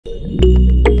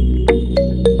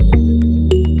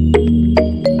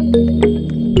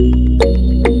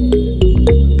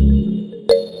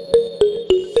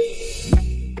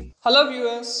Hello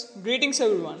viewers, greetings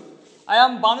everyone. I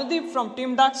am Banudeep from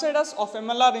Team DARKSIDERS of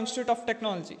MLR Institute of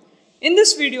Technology. In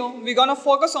this video, we're gonna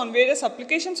focus on various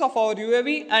applications of our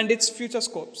UAV and its future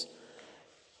scopes.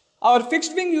 Our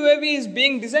fixed wing UAV is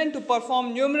being designed to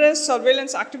perform numerous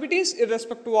surveillance activities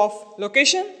irrespective of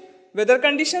location, weather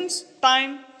conditions,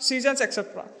 time, seasons,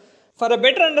 etc. For a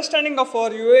better understanding of our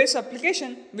UAV's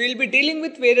application, we will be dealing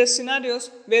with various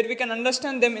scenarios where we can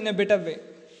understand them in a better way.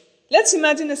 Let's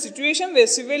imagine a situation where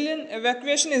civilian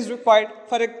evacuation is required,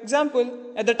 for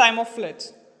example, at the time of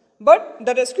floods. But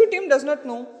the rescue team does not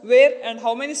know where and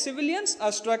how many civilians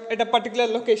are struck at a particular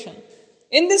location.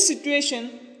 In this situation,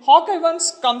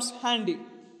 HAWK-I1 comes handy.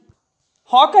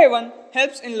 HAWK-I1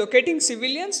 helps in locating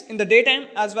civilians in the daytime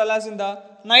as well as in the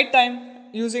night time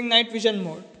using night vision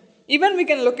mode. Even we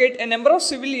can locate a number of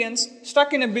civilians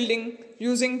stuck in a building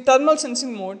using thermal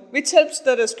sensing mode, which helps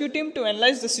the rescue team to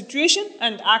analyze the situation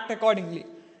and act accordingly.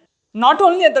 Not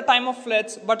only at the time of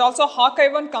floods, but also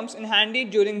HAWK-I1 comes in handy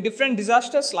during different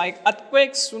disasters like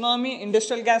earthquakes, tsunami,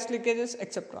 industrial gas leakages,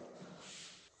 etc.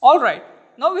 Alright,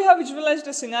 now we have visualized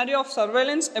a scenario of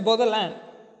surveillance above the land.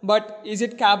 But is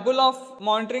it capable of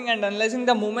monitoring and analyzing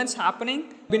the movements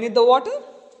happening beneath the water?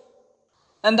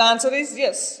 And the answer is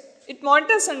yes. It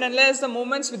monitors and analyzes the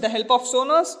movements with the help of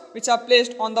sonars which are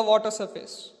placed on the water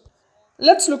surface.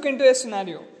 Let's look into a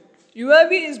scenario.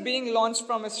 UAV is being launched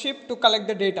from a ship to collect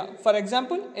the data. For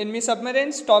example, enemy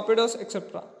submarines, torpedoes,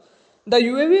 etc. The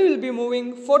UAV will be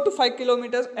moving 4 to 5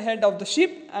 kilometers ahead of the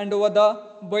ship and over the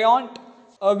buoyant,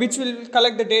 which will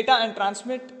collect the data and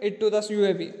transmit it to the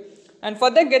UAV. And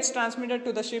further gets transmitted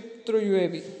to the ship through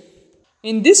UAV.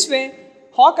 In this way,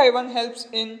 HAWK-I1 helps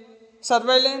in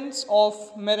surveillance of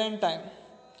marine time.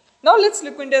 Now let's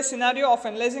look into a scenario of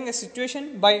analyzing a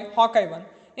situation by HAWK-I1.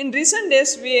 In recent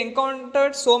days, we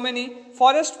encountered so many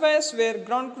forest fires where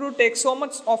ground crew takes so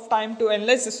much of time to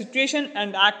analyze the situation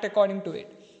and act according to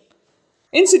it.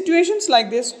 In situations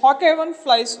like this, HAWK-I1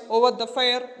 flies over the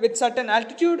fire with certain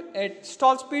altitude at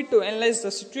stall speed to analyze the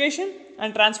situation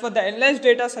and transfer the analyzed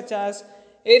data such as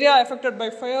area affected by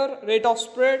fire, rate of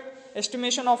spread,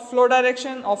 estimation of flow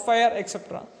direction of fire,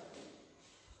 etc.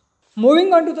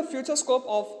 Moving on to the future scope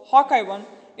of HAWK-I1,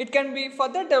 it can be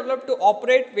further developed to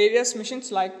operate various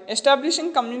missions like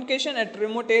establishing communication at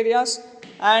remote areas,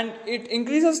 and it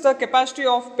increases the capacity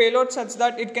of payload such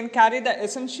that it can carry the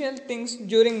essential things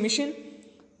during mission,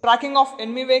 tracking of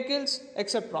enemy vehicles,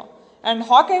 etc. And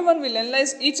HAWK-I1 will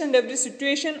analyze each and every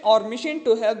situation or mission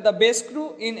to help the base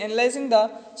crew in analyzing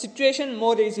the situation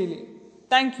more easily.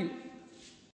 Thank you.